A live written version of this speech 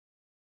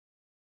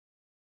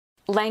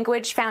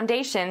Language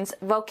Foundations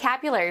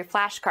Vocabulary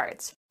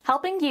Flashcards,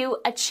 helping you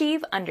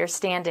achieve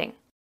understanding.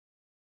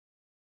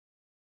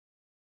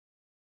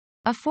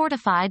 A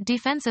fortified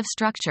defensive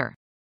structure.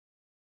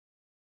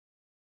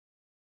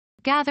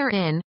 Gather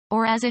in,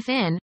 or as if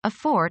in, a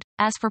fort,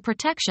 as for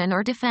protection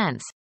or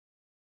defense.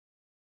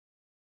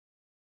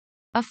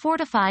 A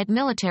fortified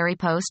military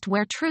post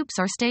where troops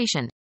are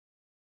stationed.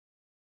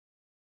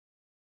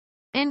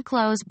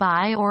 Enclose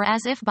by or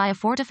as if by a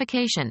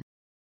fortification.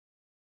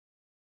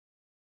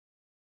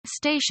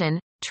 Station,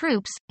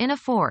 troops, in a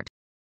fort.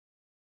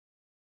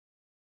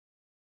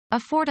 A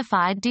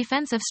fortified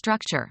defensive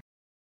structure.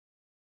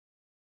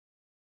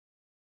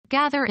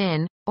 Gather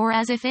in, or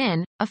as if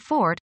in, a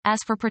fort, as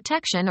for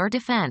protection or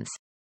defense.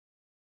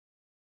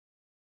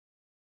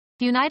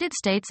 United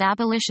States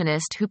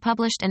abolitionist who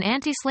published an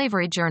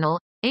anti-slavery journal,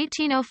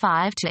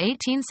 1805 to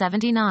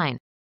 1879.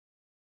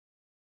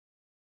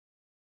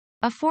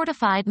 A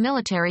fortified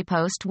military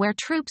post where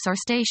troops are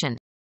stationed.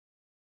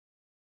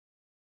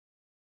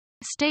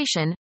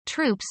 Station,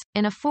 troops,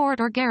 in a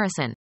fort or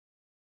garrison.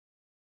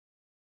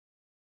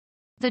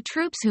 The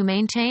troops who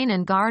maintain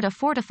and guard a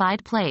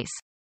fortified place.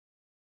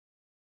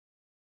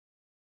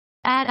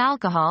 Add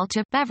alcohol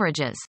to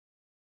beverages.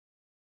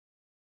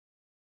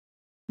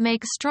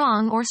 Make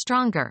strong or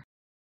stronger.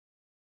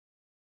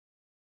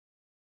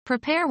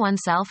 Prepare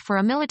oneself for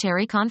a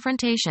military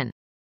confrontation.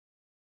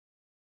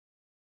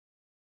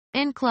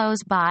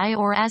 Enclose by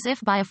or as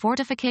if by a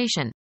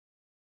fortification.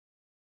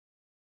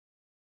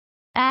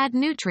 Add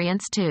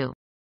nutrients to.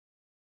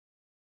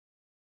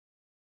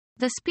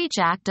 The speech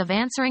act of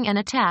answering an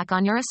attack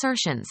on your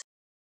assertions.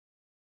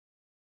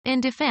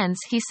 In defense,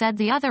 he said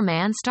the other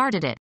man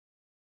started it.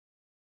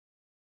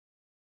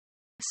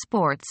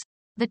 Sports.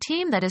 The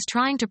team that is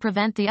trying to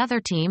prevent the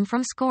other team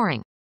from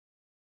scoring.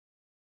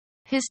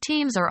 His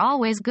teams are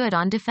always good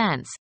on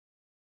defense.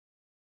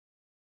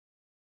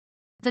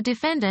 The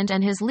defendant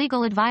and his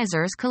legal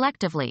advisors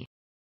collectively.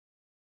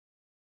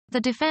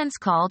 The defense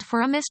called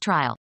for a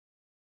mistrial.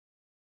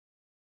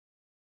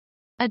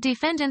 A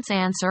defendant's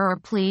answer or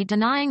plea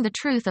denying the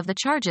truth of the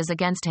charges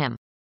against him.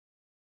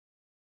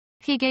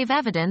 He gave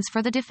evidence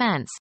for the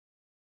defense.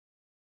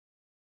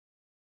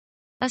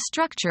 A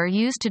structure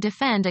used to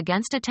defend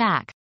against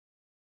attack.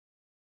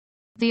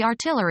 The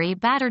artillery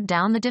battered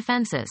down the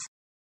defenses.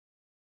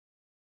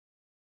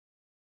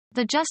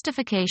 The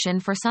justification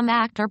for some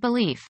act or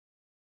belief.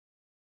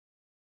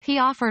 He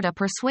offered a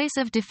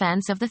persuasive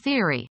defense of the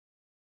theory.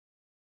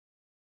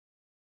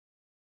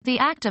 The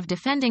act of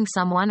defending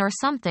someone or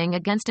something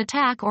against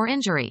attack or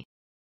injury.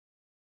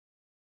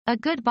 A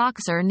good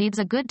boxer needs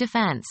a good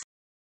defense.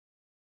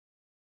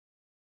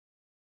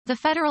 The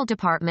federal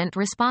department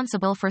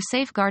responsible for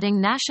safeguarding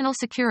national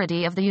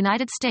security of the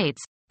United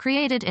States,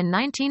 created in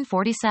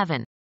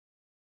 1947.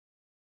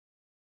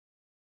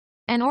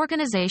 An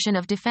organization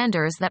of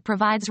defenders that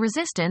provides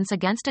resistance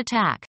against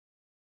attack.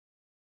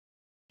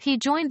 He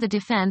joined the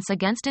defense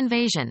against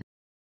invasion.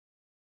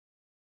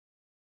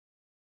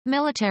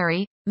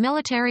 Military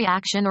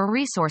action or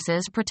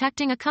resources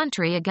protecting a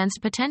country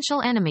against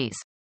potential enemies.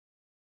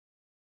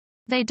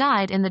 They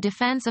died in the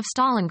defense of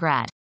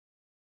Stalingrad.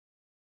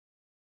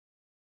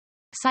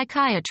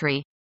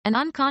 Psychiatry, an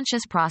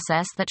unconscious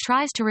process that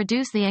tries to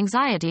reduce the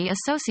anxiety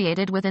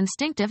associated with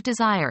instinctive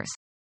desires.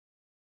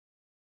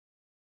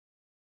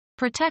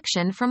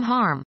 Protection from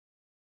harm.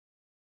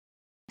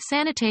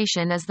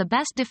 Sanitation is the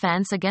best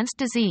defense against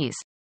disease.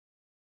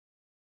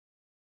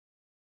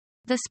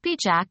 The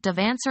speech act of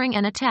answering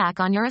an attack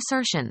on your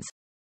assertions.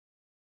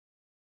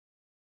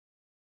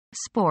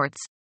 Sports.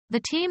 The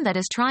team that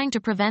is trying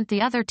to prevent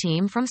the other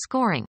team from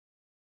scoring.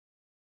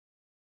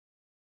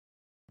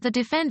 The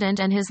defendant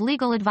and his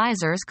legal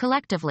advisors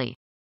collectively.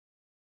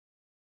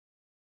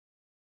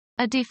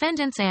 A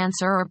defendant's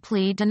answer or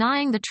plea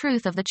denying the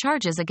truth of the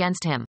charges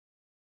against him.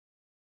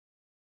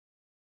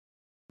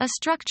 A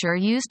structure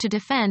used to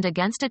defend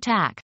against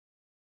attack.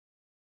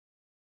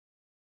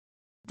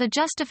 The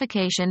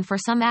justification for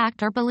some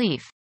act or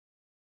belief.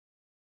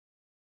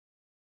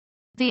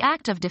 The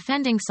act of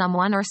defending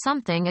someone or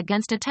something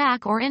against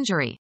attack or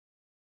injury.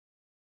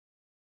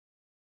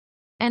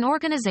 An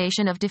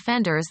organization of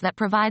defenders that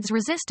provides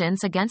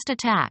resistance against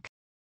attack.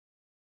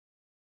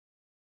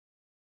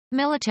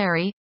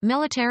 Military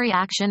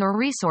action or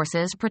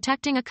resources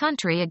protecting a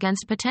country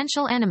against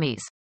potential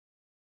enemies.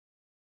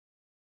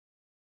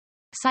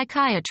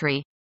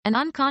 Psychiatry, an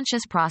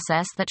unconscious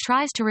process that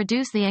tries to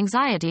reduce the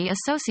anxiety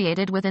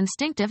associated with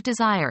instinctive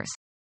desires.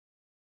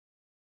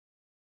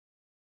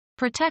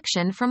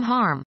 Protection from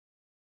harm.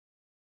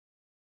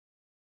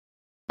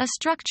 A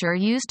structure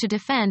used to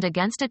defend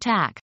against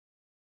attack.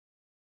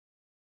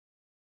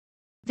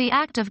 The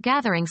act of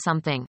gathering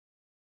something.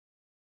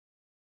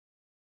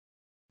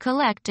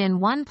 Collect in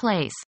one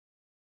place.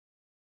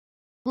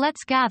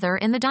 Let's gather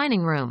in the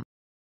dining room.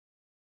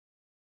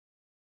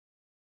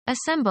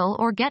 Assemble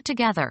or get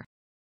together.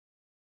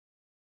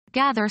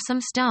 Gather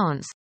some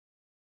stones.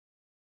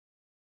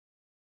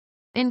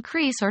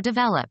 Increase or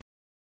develop.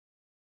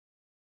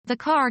 The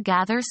car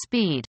gathers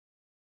speed.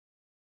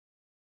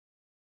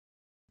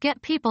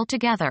 Get people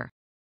together.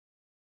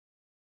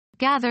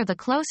 Gather the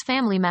close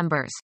family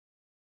members.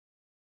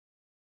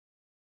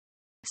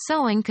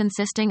 Sewing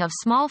consisting of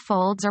small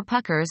folds or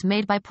puckers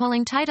made by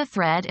pulling tight a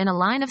thread in a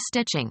line of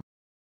stitching.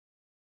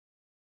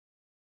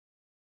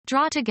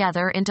 Draw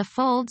together into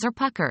folds or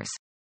puckers.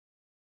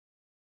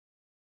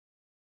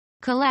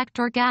 Collect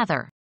or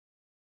gather.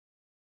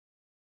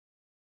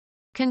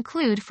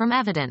 Conclude from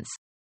evidence.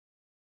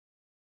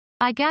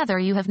 I gather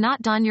you have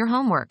not done your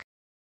homework.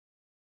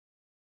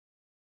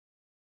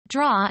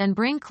 Draw and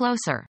bring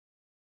closer.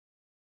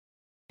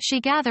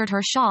 She gathered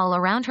her shawl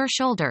around her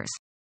shoulders.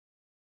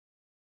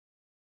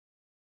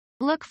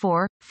 Look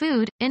for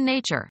food in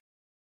nature.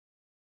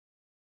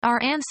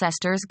 Our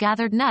ancestors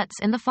gathered nuts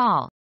in the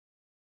fall.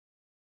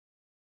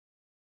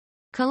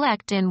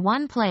 Collect in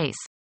one place.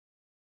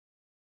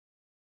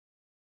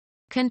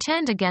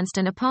 Contend against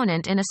an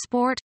opponent in a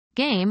sport,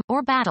 game,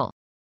 or battle.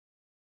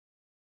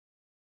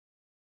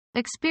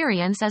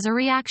 Experience as a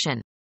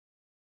reaction.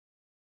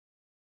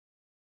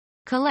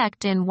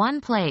 Collect in one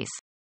place.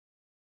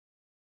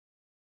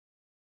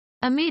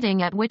 A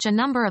meeting at which a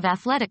number of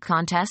athletic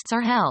contests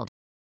are held.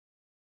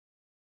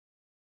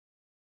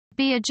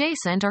 Be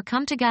adjacent or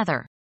come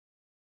together.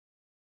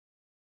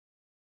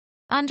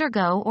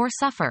 Undergo or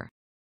suffer.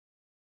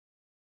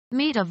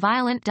 Meet a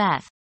violent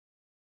death.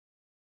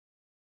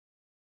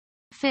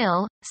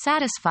 Fill,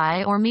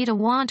 satisfy or meet a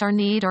want or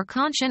need or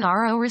conscient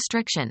RO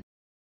restriction.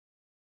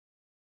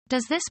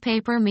 Does this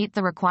paper meet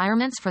the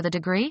requirements for the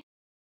degree?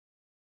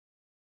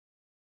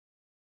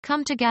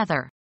 Come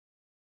together.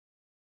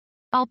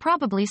 I'll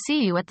probably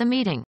see you at the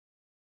meeting.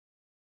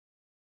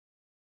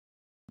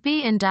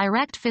 Be in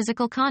direct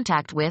physical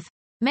contact with,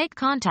 make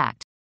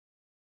contact.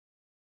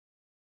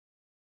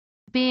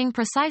 Being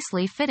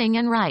precisely fitting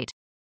and right.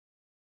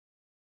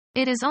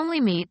 It is only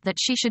meet that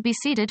she should be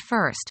seated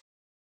first.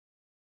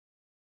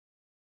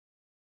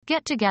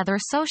 Get together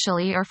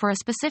socially or for a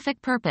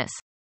specific purpose.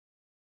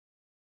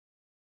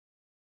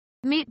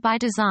 Meet by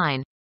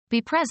design.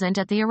 Be present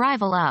at the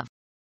arrival of.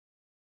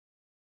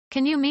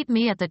 Can you meet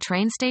me at the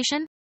train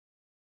station?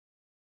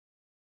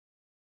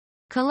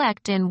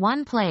 Collect in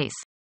one place.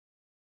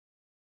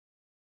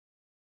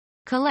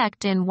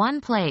 Collect in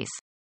one place.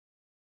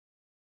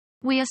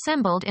 We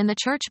assembled in the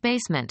church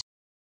basement.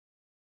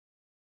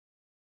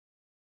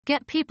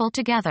 Get people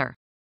together.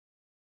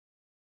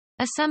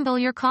 Assemble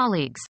your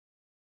colleagues.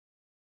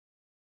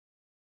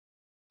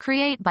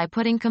 Create by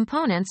putting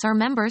components or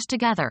members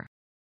together.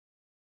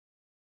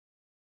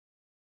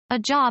 A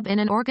job in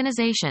an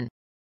organization.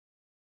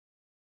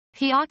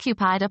 He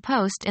occupied a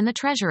post in the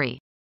treasury.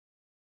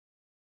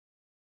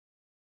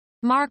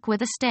 Mark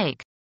with a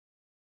stake.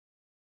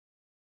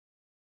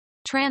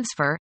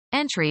 Transfer,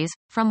 entries,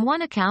 from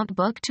one account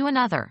book to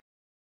another.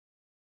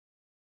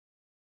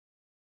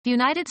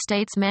 United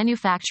States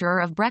manufacturer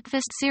of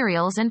breakfast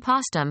cereals and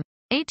postum,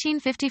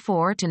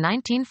 1854 to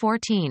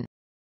 1914.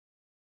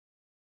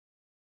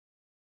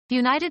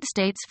 United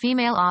States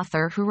female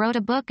author who wrote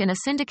a book in a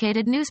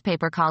syndicated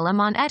newspaper column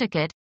on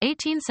etiquette,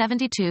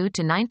 1872 to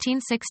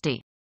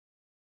 1960.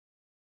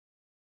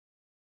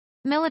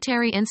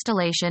 Military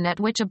installation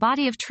at which a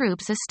body of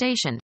troops is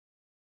stationed.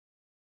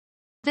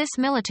 This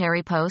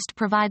military post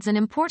provides an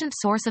important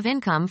source of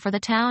income for the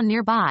town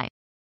nearby.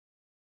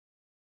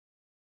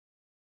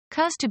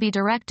 Cause to be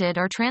directed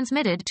or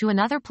transmitted to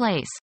another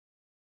place.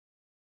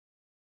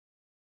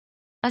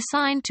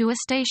 Assigned to a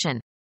station.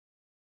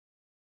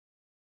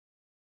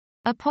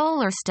 A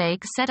pole or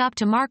stake set up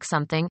to mark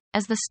something,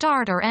 as the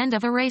start or end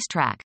of a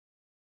racetrack.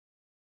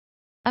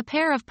 A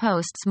pair of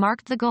posts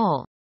marked the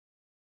goal.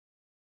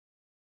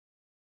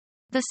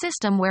 The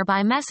system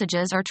whereby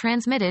messages are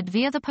transmitted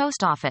via the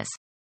post office.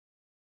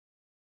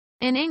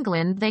 In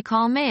England they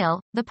call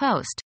mail, the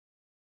post.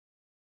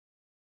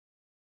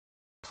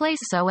 Place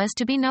so as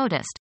to be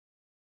noticed.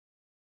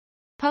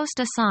 Post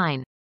a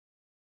sign.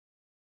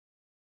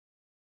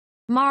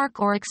 Mark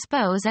or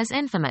expose as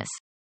infamous.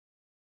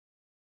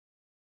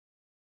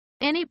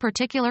 Any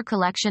particular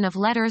collection of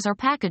letters or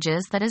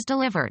packages that is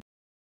delivered.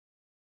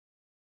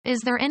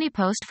 Is there any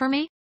post for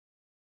me?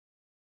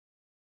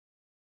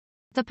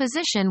 The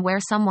position where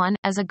someone,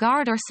 as a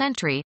guard or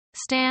sentry,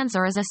 stands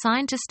or is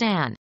assigned to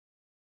stand.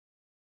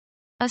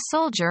 A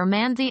soldier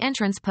manned the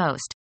entrance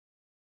post.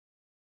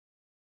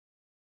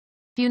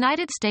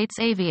 United States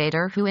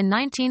aviator who in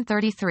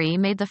 1933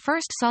 made the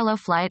first solo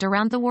flight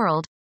around the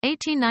world,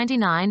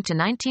 1899 to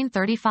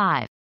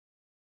 1935.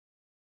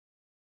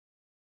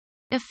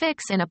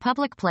 Affix in a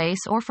public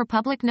place or for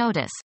public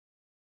notice.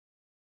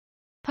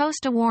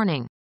 Post a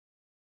warning.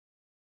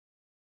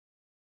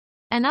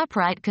 An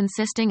upright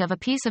consisting of a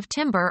piece of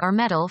timber or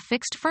metal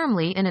fixed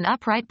firmly in an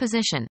upright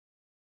position.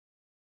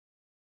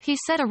 He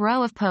set a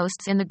row of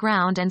posts in the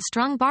ground and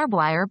strung barbed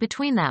wire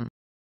between them.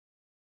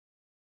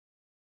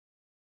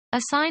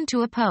 Assigned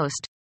to a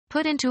post.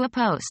 Put into a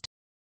post.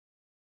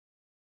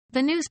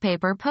 The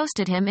newspaper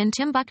posted him in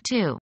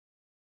Timbuktu.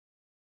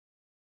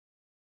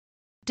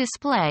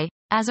 Display,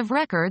 as of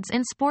records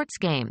in sports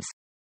games.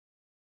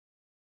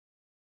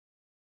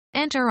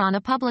 Enter on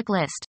a public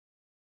list.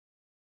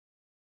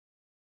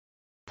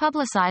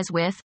 Publicize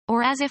with,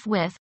 or as if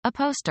with, a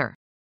poster.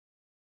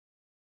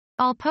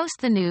 I'll post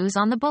the news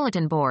on the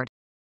bulletin board.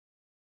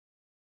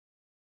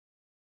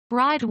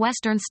 Ride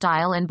Western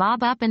style and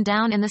bob up and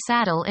down in the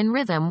saddle in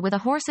rhythm with a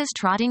horse's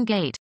trotting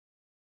gait.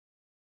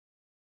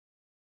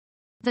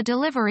 The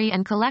delivery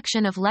and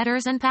collection of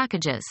letters and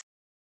packages.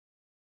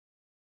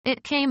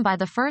 It came by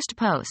the first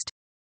post.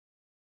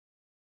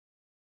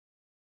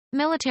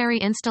 Military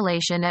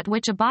installation at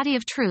which a body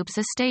of troops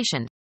is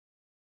stationed.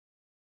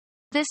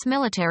 This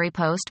military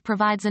post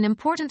provides an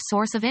important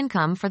source of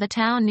income for the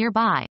town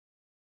nearby.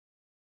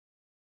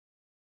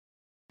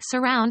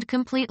 Surround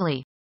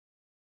completely.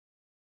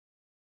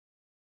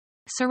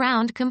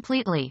 Surround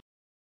completely.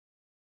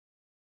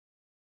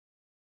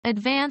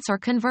 Advance or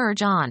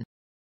converge on.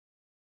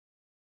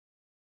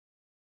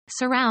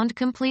 Surround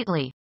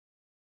completely.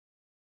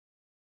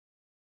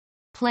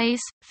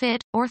 Place,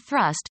 fit, or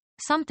thrust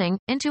something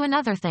into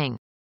another thing.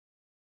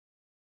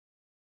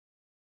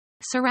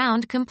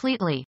 Surround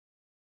completely.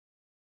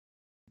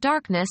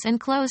 Darkness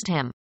enclosed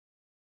him.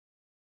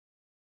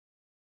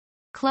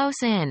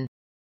 Close in.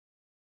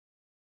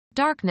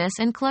 Darkness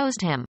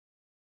enclosed him.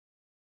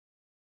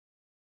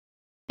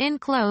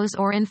 Enclose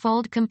or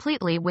enfold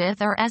completely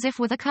with or as if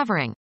with a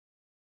covering.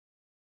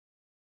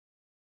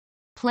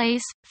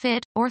 Place,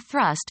 fit, or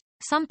thrust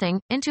something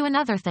into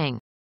another thing.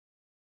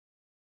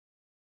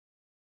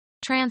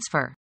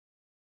 Transfer.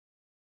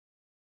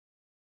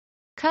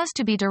 Cause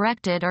to be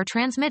directed or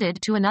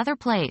transmitted to another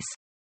place.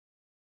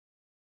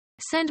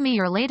 Send me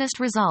your latest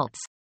results.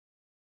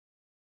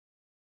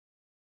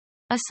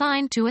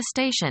 Assign to a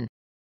station.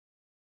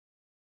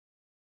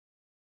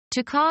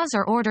 To cause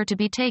or order to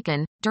be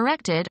taken,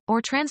 directed,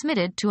 or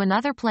transmitted to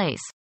another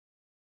place.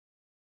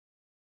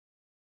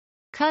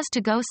 Cause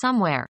to go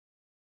somewhere.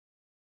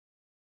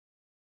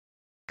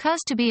 Cause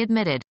to be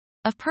admitted.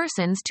 Of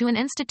persons to an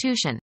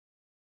institution.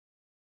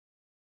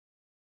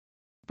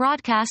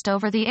 Broadcast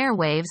over the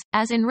airwaves,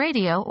 as in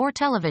radio or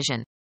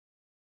television.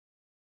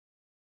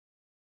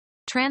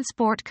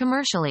 Transport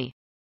commercially.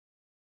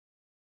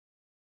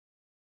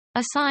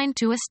 Assign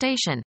to a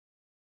station.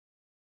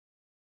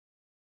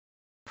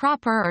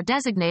 Proper or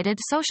designated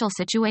social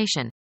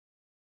situation.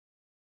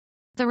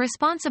 The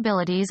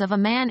responsibilities of a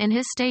man in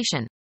his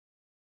station.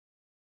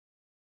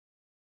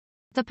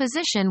 The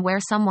position where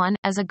someone,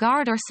 as a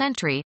guard or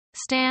sentry,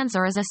 stands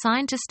or is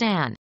assigned to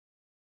stand.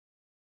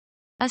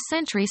 A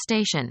sentry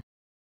station.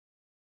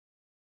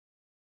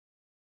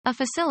 A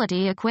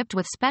facility equipped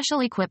with special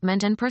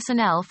equipment and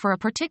personnel for a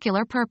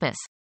particular purpose.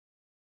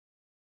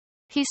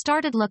 He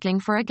started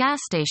looking for a gas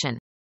station.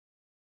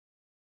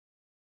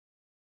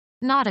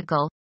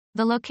 Nautical.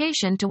 The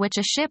location to which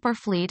a ship or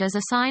fleet is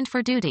assigned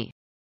for duty.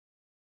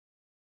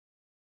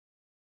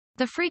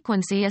 The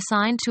frequency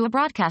assigned to a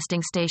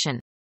broadcasting station.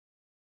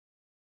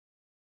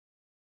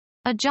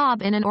 A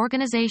job in an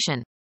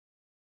organization.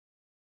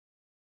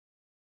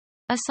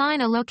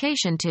 Assign a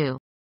location to.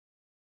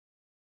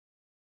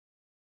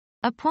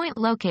 A point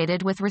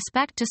located with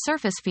respect to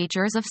surface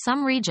features of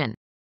some region.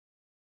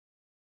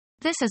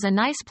 This is a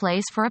nice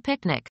place for a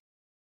picnic.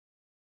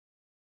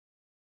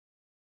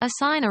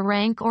 Assign a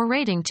rank or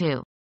rating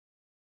to.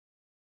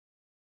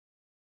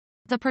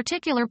 The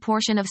particular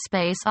portion of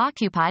space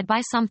occupied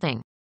by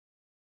something.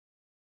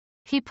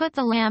 He put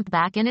the lamp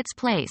back in its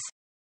place.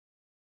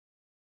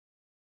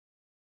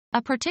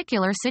 A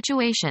particular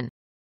situation.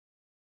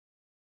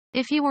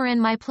 If you were in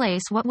my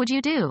place, what would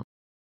you do?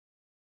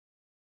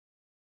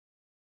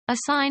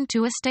 Assigned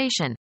to a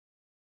station.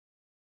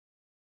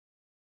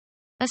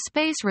 A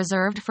space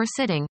reserved for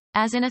sitting,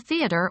 as in a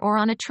theater or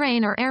on a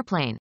train or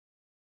airplane.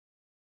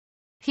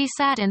 He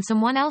sat in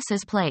someone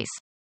else's place.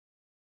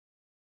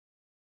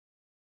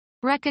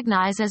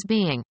 Recognize as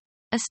being.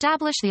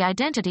 Establish the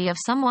identity of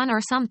someone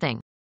or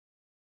something.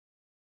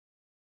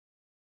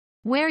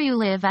 Where you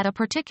live at a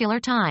particular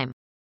time.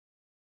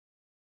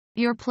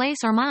 Your place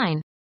or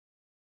mine.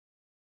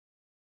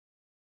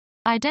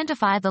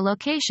 Identify the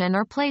location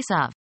or place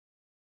of.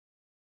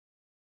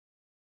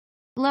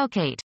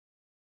 Locate.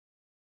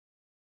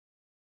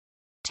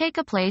 Take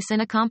a place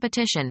in a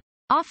competition,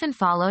 often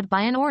followed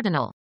by an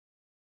ordinal.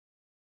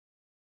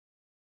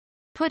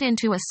 Put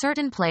into a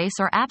certain place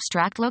or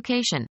abstract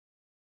location.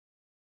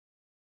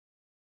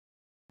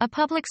 A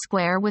public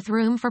square with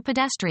room for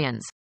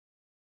pedestrians.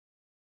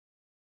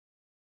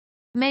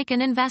 Make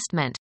an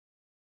investment.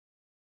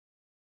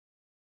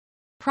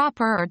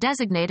 Proper or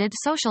designated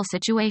social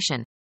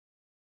situation.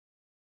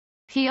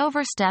 He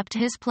overstepped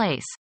his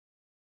place.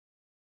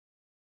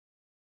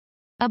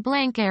 A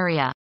blank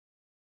area.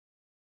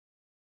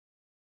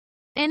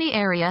 Any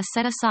area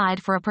set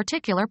aside for a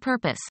particular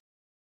purpose.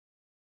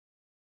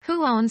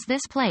 Who owns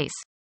this place?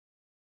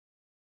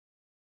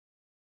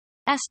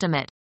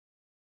 Estimate.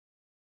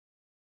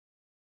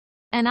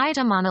 An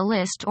item on a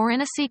list or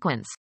in a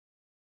sequence.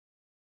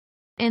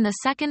 In the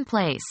second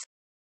place.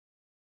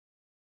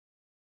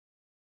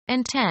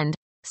 Intend,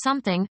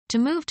 something, to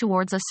move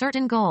towards a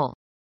certain goal.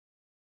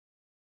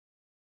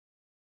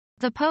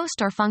 The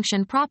post or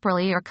function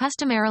properly or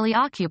customarily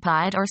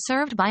occupied or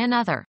served by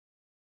another.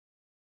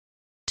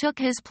 took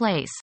his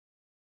place.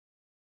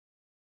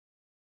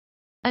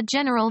 A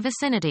general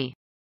vicinity.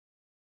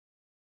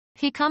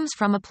 He comes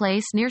from a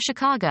place near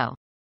Chicago.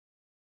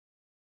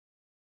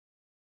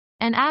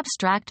 An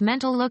abstract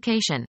mental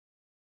location.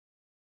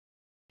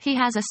 He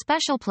has a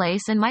special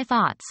place in my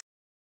thoughts.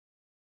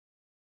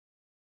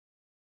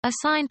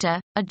 Assigned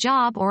to a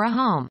job or a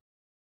home.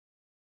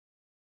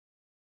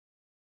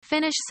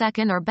 Finish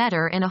second or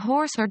better in a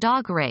horse or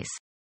dog race.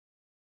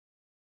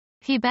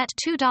 He bet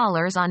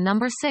 $2 on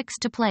number 6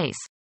 to place.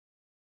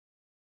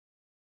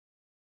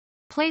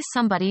 Place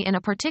somebody in a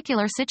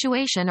particular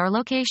situation or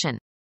location.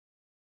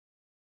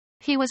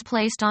 He was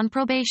placed on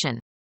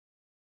probation.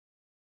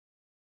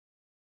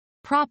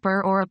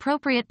 Proper or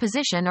appropriate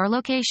position or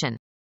location.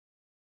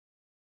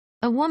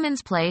 A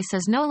woman's place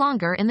is no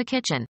longer in the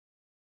kitchen.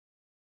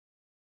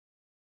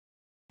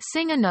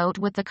 Sing a note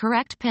with the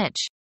correct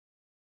pitch.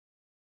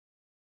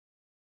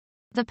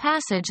 The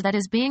passage that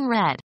is being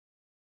read.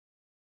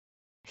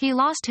 He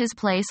lost his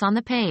place on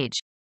the page.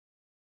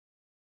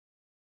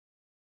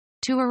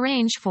 To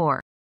arrange for.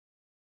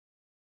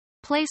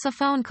 Place a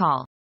phone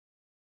call.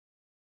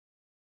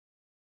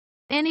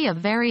 Any of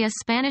various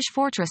Spanish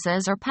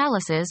fortresses or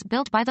palaces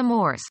built by the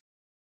Moors.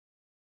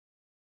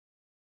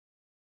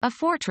 A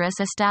fortress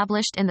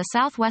established in the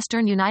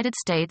southwestern United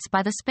States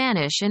by the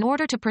Spanish in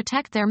order to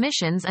protect their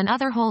missions and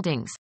other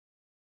holdings.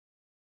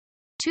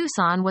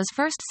 Tucson was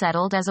first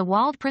settled as a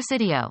walled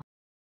presidio.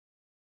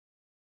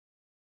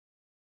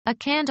 A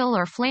candle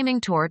or flaming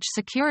torch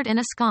secured in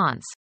a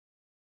sconce.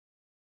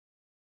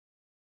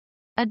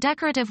 A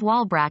decorative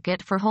wall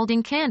bracket for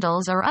holding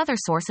candles or other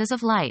sources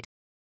of light.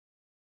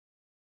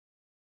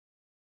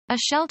 A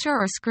shelter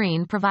or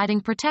screen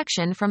providing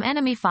protection from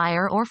enemy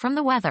fire or from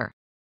the weather.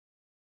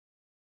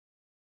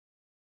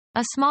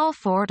 A small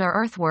fort or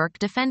earthwork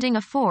defending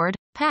a ford,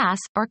 pass,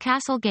 or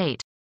castle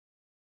gate.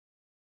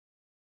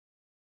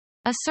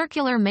 A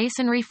circular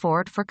masonry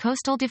fort for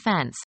coastal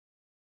defense.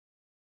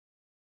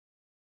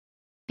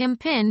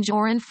 Impinge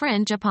or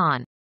infringe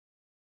upon.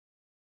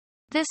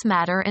 This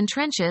matter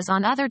entrenches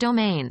on other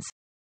domains.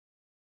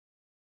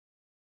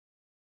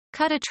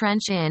 Cut a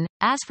trench in,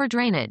 as for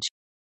drainage.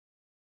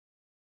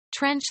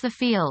 Trench the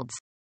fields.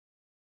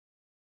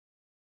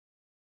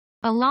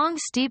 A long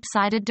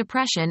steep-sided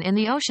depression in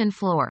the ocean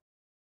floor.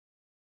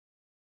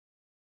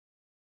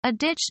 A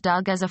ditch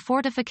dug as a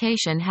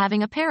fortification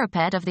having a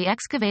parapet of the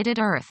excavated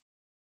earth.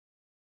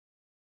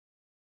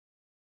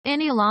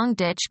 Any long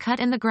ditch cut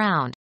in the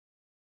ground.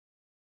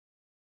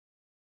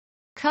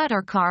 Cut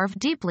or carve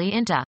deeply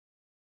into.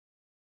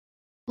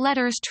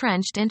 Letters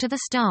trenched into the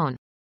stone.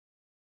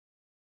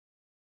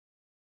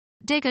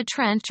 Dig a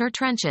trench or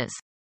trenches.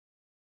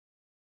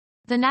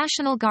 The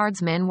National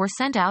Guardsmen were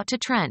sent out to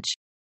trench.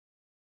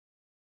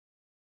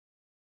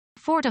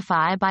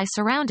 Fortify by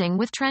surrounding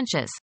with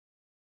trenches.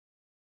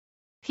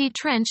 He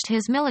trenched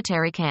his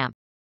military camp.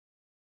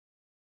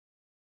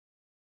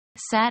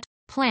 Set,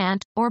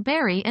 plant, or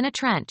bury in a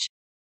trench.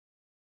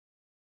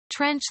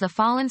 Trench the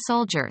fallen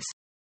soldiers.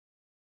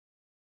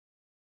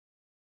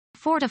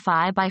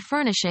 Fortify by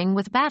furnishing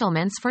with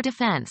battlements for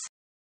defense.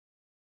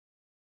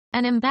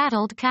 An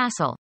embattled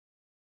castle.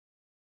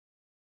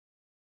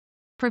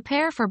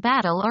 Prepare for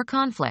battle or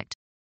conflict.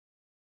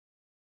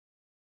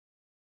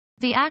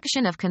 The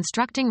action of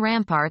constructing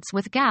ramparts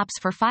with gaps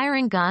for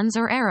firing guns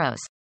or arrows.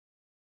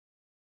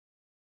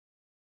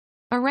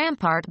 A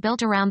rampart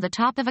built around the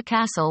top of a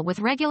castle with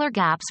regular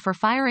gaps for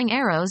firing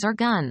arrows or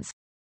guns.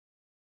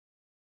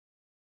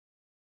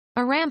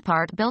 A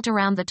rampart built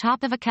around the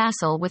top of a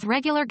castle with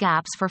regular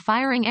gaps for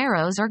firing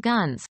arrows or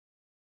guns.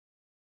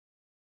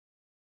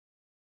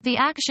 The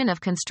action of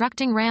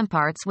constructing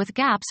ramparts with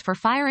gaps for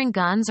firing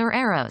guns or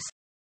arrows.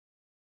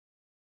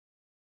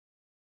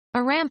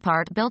 A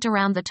rampart built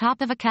around the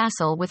top of a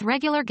castle with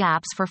regular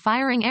gaps for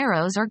firing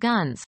arrows or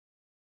guns.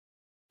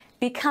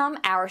 Become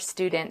our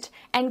student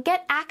and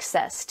get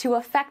access to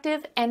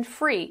effective and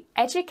free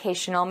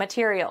educational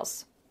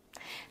materials.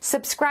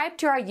 Subscribe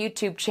to our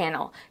YouTube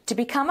channel to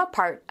become a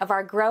part of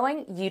our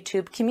growing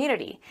YouTube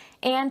community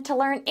and to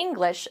learn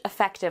English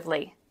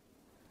effectively.